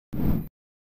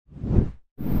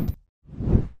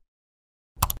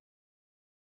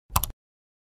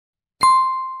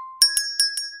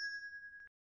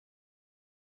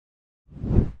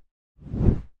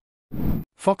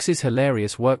Fox's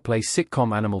hilarious workplace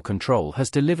sitcom Animal Control has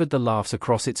delivered the laughs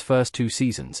across its first 2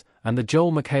 seasons, and the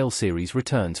Joel McHale series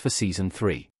returns for Season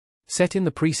 3. Set in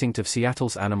the precinct of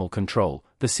Seattle's Animal Control,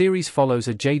 the series follows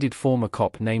a jaded former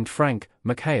cop named Frank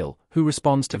McHale, who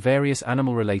responds to various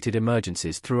animal-related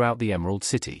emergencies throughout the Emerald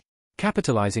City.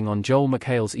 Capitalizing on Joel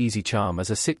McHale's easy charm as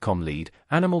a sitcom lead,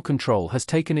 Animal Control has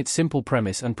taken its simple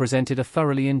premise and presented a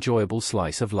thoroughly enjoyable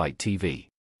slice of light TV.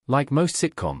 Like most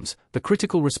sitcoms, the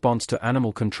critical response to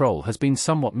Animal Control has been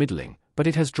somewhat middling, but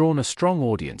it has drawn a strong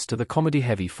audience to the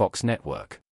comedy-heavy Fox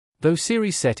network. Though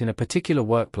series set in a particular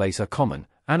workplace are common,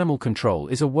 Animal Control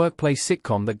is a workplace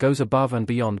sitcom that goes above and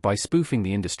beyond by spoofing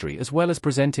the industry as well as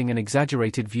presenting an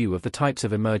exaggerated view of the types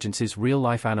of emergencies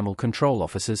real-life animal control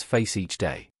officers face each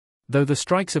day. Though the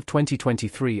strikes of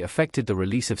 2023 affected the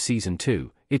release of Season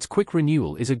 2, its quick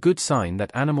renewal is a good sign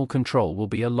that Animal Control will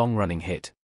be a long-running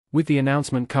hit. With the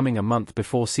announcement coming a month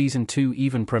before Season 2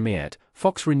 even premiered,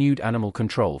 Fox renewed Animal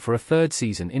Control for a 3rd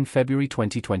season in February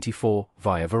 2024,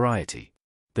 via Variety.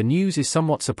 The news is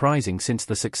somewhat surprising since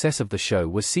the success of the show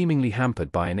was seemingly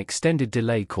hampered by an extended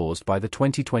delay caused by the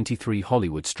 2023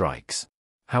 Hollywood strikes.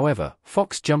 However,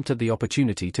 Fox jumped at the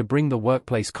opportunity to bring the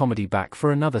workplace comedy back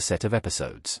for another set of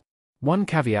episodes. One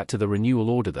caveat to the renewal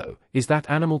order though, is that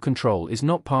Animal Control is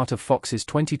not part of Fox's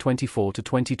 2024 to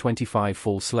 2025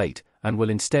 fall slate, and will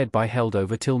instead be held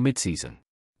over till mid-season.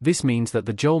 This means that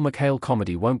the Joel McHale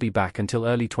comedy won't be back until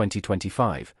early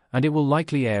 2025, and it will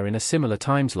likely air in a similar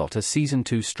time slot as Season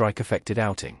 2's strike-affected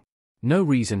outing. No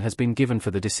reason has been given for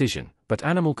the decision, but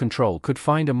Animal Control could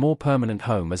find a more permanent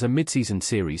home as a mid-season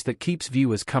series that keeps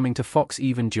viewers coming to Fox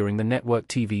even during the network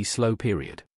TV's slow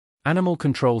period. Animal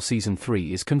Control Season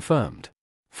 3 is confirmed.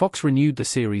 Fox renewed the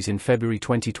series in February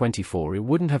 2024. It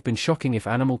wouldn't have been shocking if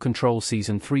Animal Control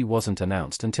Season 3 wasn't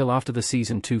announced until after the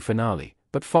Season 2 finale,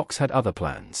 but Fox had other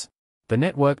plans. The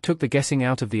network took the guessing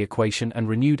out of the equation and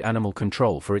renewed Animal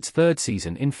Control for its 3rd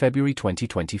season in February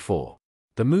 2024.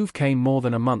 The move came more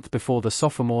than a month before the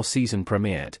sophomore season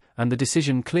premiered, and the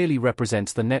decision clearly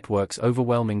represents the network's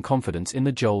overwhelming confidence in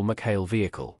the Joel McHale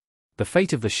vehicle. The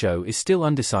fate of the show is still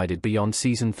undecided beyond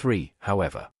Season 3,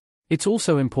 however. It's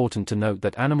also important to note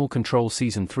that Animal Control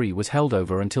Season 3 was held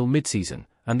over until mid-season,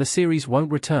 and the series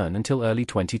won't return until early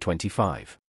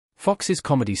 2025. Fox's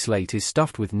comedy slate is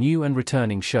stuffed with new and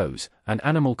returning shows, and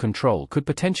Animal Control could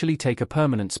potentially take a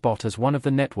permanent spot as one of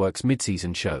the network's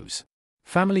mid-season shows.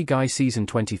 Family Guy Season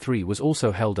 23 was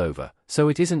also held over, so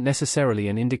it isn't necessarily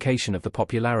an indication of the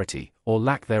popularity, or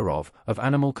lack thereof, of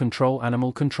Animal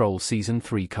Control Season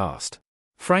 3 cast.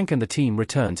 Frank and the team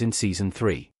returns in Season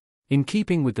 3. In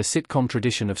keeping with the sitcom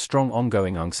tradition of strong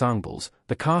ongoing ensembles,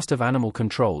 the cast of Animal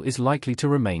Control is likely to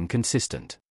remain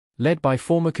consistent. Led by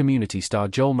former Community star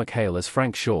Joel McHale as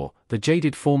Frank Shaw, the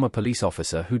jaded former police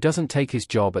officer who doesn't take his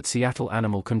job at Seattle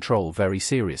Animal Control very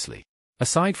seriously.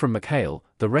 Aside from McHale,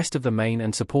 the rest of the main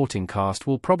and supporting cast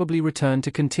will probably return to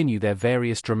continue their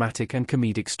various dramatic and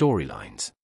comedic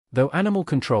storylines. Though Animal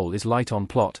Control is light on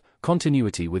plot,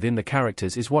 continuity within the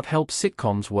characters is what helps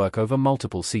sitcoms work over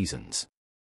multiple seasons.